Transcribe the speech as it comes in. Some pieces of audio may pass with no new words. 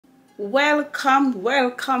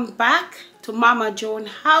welcome back to Mama Joan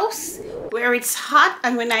house where it's hot.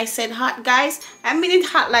 And when I said hot, guys, I mean it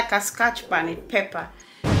hot like a Scotch bonnet pepper.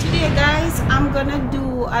 Today, guys, I'm gonna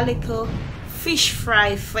do a little fish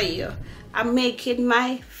fry for you. I'm making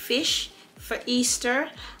my fish for Easter,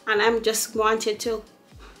 and I'm just wanted to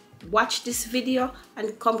watch this video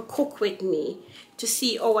and come cook with me to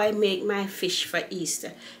see how I make my fish for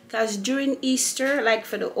Easter. Because during Easter, like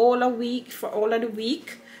for all of the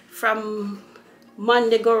week, from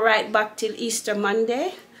Monday go right back till Easter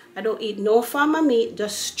Monday, I don't eat no form of meat,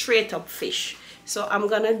 just straight up fish. So I'm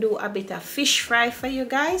gonna do a bit of fish fry for you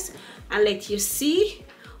guys and let you see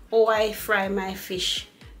how I fry my fish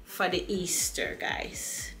for the Easter,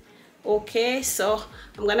 guys. Okay, so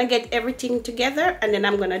I'm gonna get everything together and then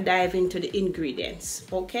I'm gonna dive into the ingredients.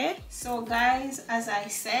 Okay, so guys, as I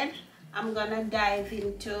said, I'm gonna dive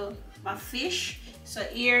into my fish. So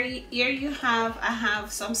here you have, I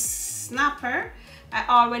have some snapper. I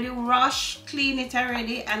already clean it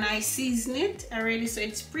already, and I season it already, so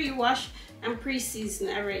it's pre-washed and pre-seasoned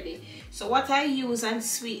already. So what I use and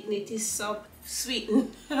sweeten it is not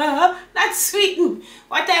sweeten.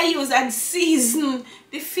 What I use and season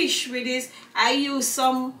the fish with is I use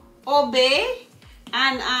some obey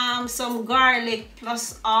and some garlic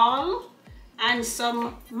plus all and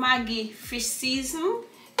some Maggi fish season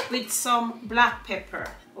with some black pepper.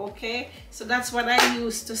 Okay, so that's what I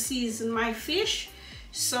use to season my fish.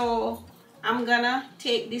 So I'm gonna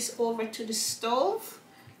take this over to the stove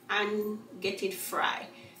and get it fried.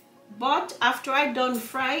 But after I done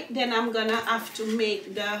fry, then I'm gonna have to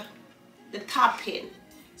make the topping.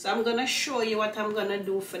 So I'm gonna show you what I'm gonna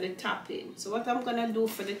do for the topping. So what I'm gonna do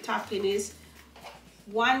for the topping is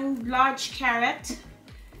 1 large carrot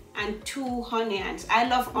and 2 onions. I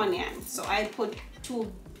love onions, so I put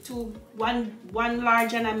one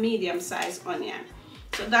large and a medium sized onion.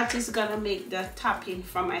 So that is gonna make the topping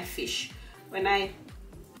for my fish when I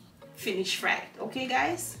finish fried. Okay,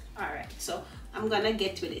 guys? All right, so I'm gonna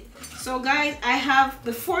get with it. So guys, I have,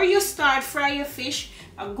 before you start fry your fish,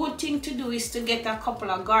 a good thing to do is to get a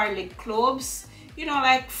couple of garlic cloves, you know,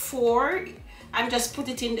 like 4, and just put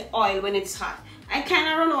it in the oil when it's hot. I kind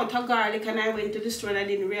of run out of garlic and I went to the store and I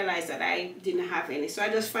didn't realize that I didn't have any, so I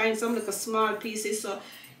just find some little small pieces. So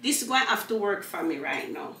this is going to have to work for me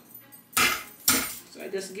right now. So I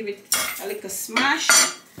just give it a little smash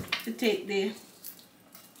to take the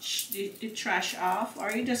trash off,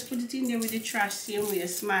 or you just put it in there with the trash, same way you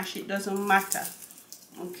smash it, doesn't matter.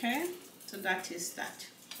 Okay, so that is that.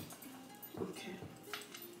 Okay,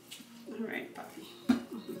 all right, puppy.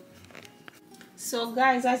 So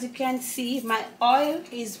guys, as you can see, my oil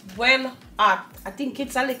is well hot. I think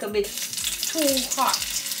it's a little bit too hot.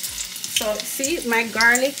 So see, my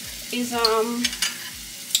garlic is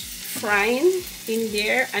frying in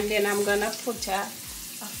there, and then I'm gonna put a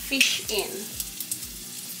fish in.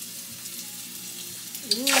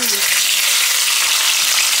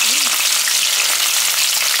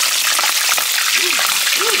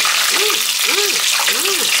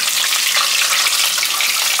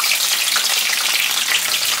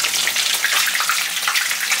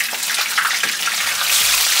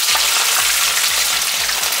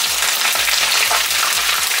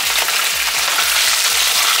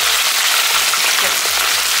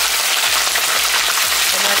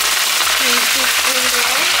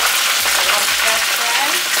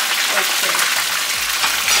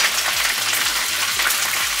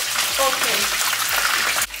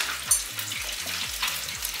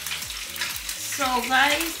 So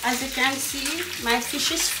guys, as you can see, my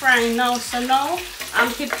fish is frying now. So now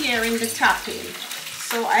I'm preparing the topping.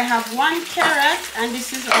 So I have 1 carrot, and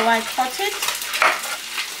this is how I cut it.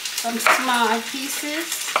 Some small pieces.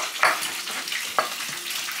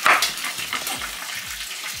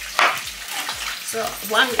 So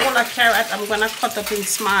 1 whole carrot I'm gonna cut up in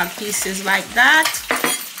small pieces like that.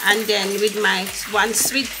 And then with my 1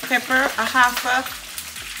 sweet pepper, a half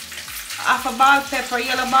a ball pepper,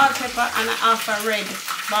 yellow ball pepper, and a half a red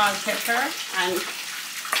ball pepper, and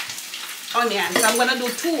onions. So I'm gonna do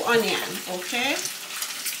 2 onions, okay?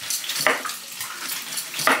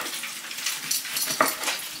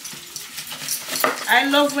 I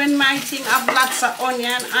love when my thing have lots of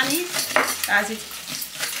onion on it, because it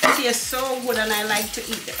tastes so good, and I like to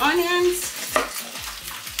eat the onions.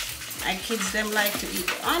 My kids, them like to eat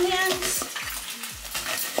the onions.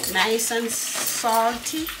 Nice and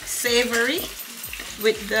salty, savory,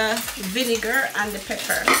 with the vinegar and the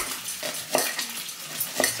pepper.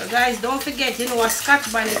 So guys, don't forget, you know, a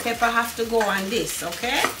Scotch bonnet pepper have to go on this,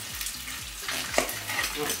 okay?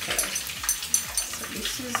 Okay. So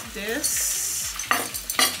this is this.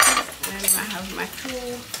 And I have my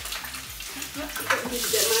 2 Give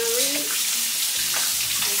them a rinse.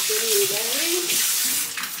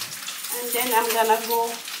 And then I'm gonna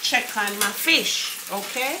go check on my fish,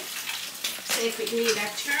 okay? See if it need a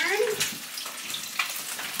turn.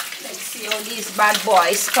 Let's see how these bad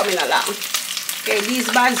boys coming along. Okay, these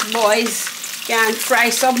bad boys can fry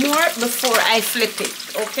some more before I flip it,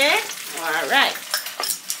 okay? All right.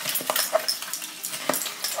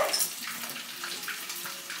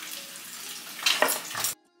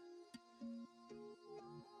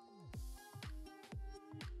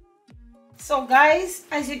 So guys,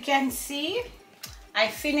 as you can see, I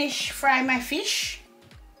finished frying my fish.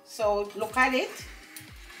 So look at it.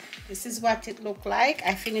 This is what it looked like.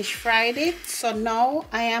 I finished fried it. So now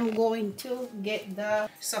I am going to get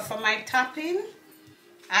so for my topping,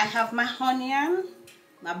 I have my onion,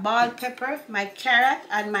 my bell pepper, my carrot,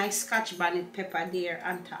 and my Scotch bonnet pepper there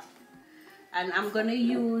on top. And I'm gonna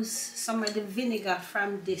use some of the vinegar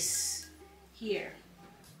from this here.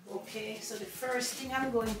 Okay, so the first thing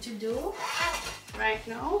I'm going to do right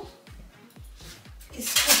now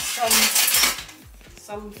is put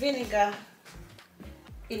some vinegar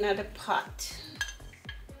in the pot.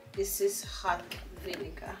 This is hot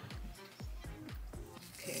vinegar.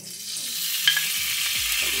 Okay,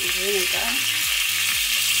 some vinegar.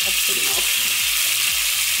 That's enough.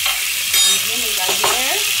 Some vinegar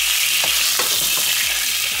there.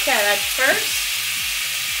 Carrot first.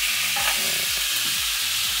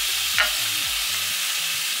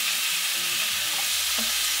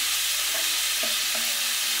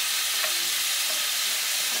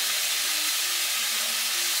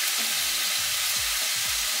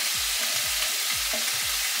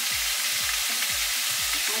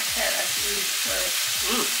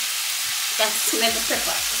 Let's smell the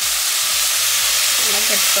pepper. I'm gonna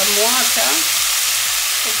get some water.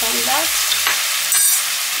 Put on that.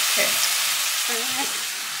 Okay. Alright.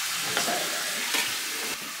 Sorry.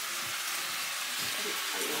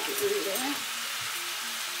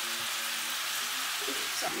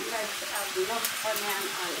 Some like to have enough onion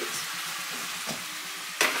on it.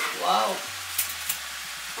 Wow.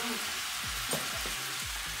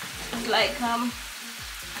 It's like the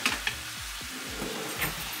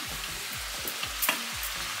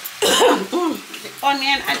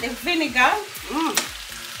onion and the vinegar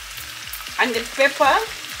and the pepper,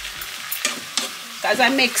 because I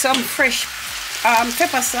make some fresh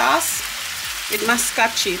pepper sauce with my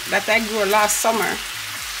scotchy that I grew last summer,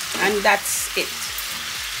 and that's it.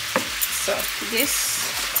 So this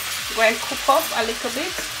going to cook up a little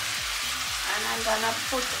bit, and I'm gonna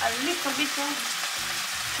put a little bit of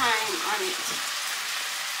thyme on it.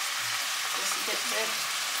 Just get this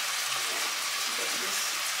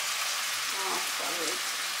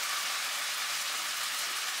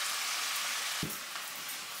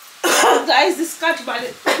guys, the Scotch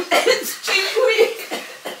bonnet it's chilly.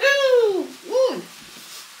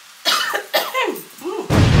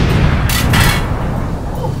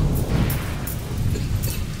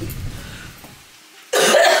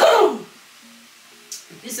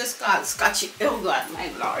 This is called Scotch. Oh God, my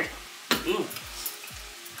Lord. Okay,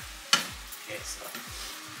 so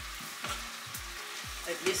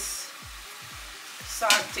let this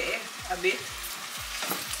saute a bit.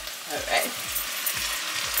 Alright.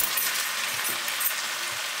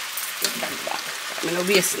 Come back. I'm gonna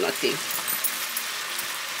waste nothing.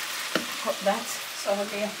 Cut that. So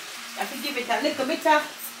okay. I have to give it a little bit of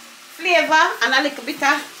flavor and a little bit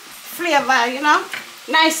of flavor, you know.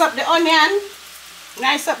 Nice up the onion.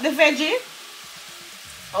 Nice up the veggie.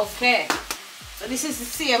 Okay. So this is the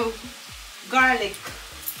same garlic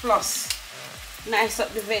plus nice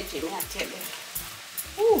up the veggie, may I tell you.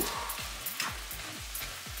 Ooh.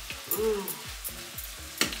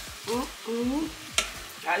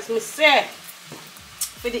 As me say,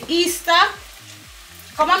 for the Easter,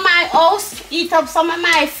 come on my house, eat up some of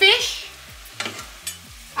my fish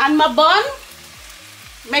and my bun.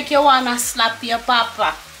 Make you wanna slap your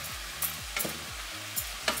papa.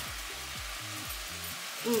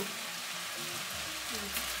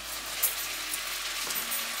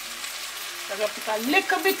 I'm gonna put a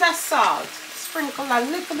little bit of salt. Sprinkle a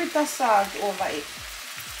little bit of salt over it.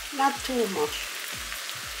 Not too much.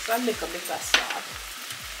 Just a little bit of salt.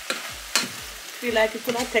 Feel like you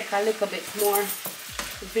could have taken a little bit more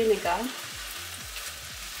vinegar.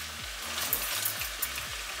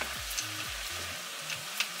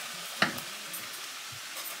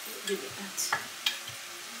 Give it that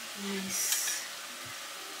nice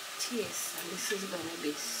taste, and this is gonna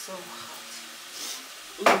be so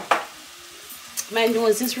hot. My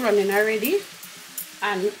nose is running already,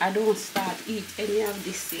 and I don't start eat any of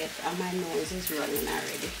this yet, and my nose is running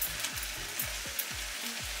already.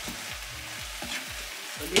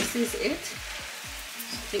 So this is it.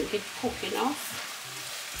 I think it's cooking off.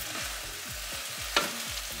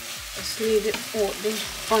 Just leave it out the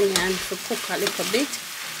onion to cook a little bit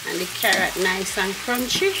and the carrot nice and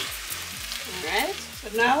crunchy. Alright,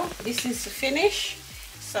 so now this is finished.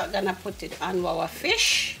 So I'm gonna put it on our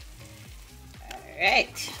fish.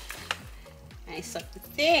 Alright, nice up the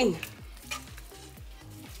thing.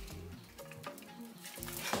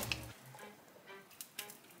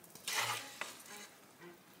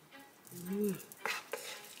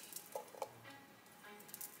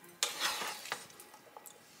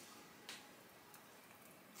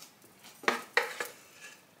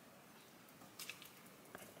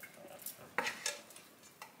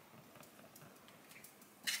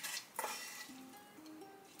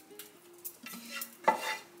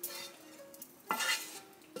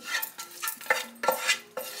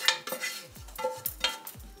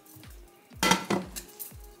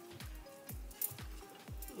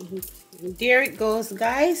 There it goes,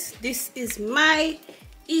 guys. This is my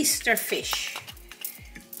Easter fish.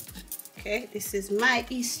 Okay, this is my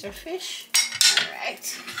Easter fish. All right,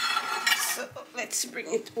 so let's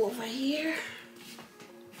bring it over here.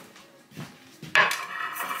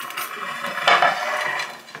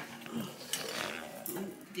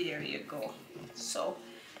 There you go. So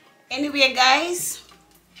anyway, guys,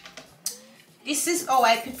 this is how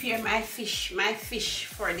I prepare my fish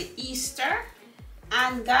for the Easter.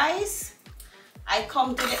 And guys, I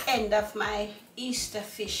come to the end of my Easter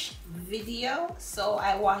fish video, so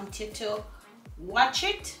I want you to watch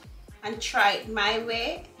it and try it my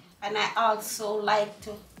way. And I also like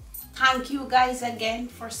to thank you guys again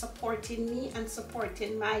for supporting me and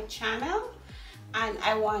supporting my channel. And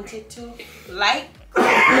I wanted to like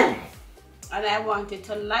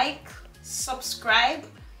subscribe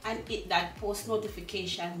and hit that post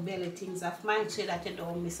notification bell things of mine so that you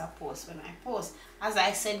don't miss a post when I post. As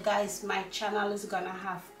I said, guys, my channel is gonna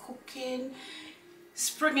have cooking.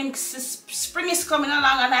 Spring is coming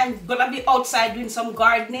along and I'm gonna be outside doing some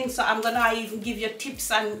gardening, so I'm gonna even give you tips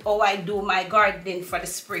on how I do my gardening for the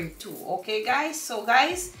spring too. Okay, guys? So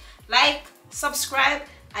guys, like, subscribe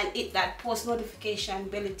and hit that post notification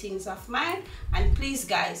bell things of mine. And please,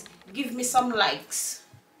 guys, give me some likes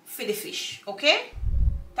for the fish. Okay?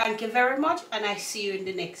 Thank you very much, and I see you in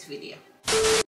the next video.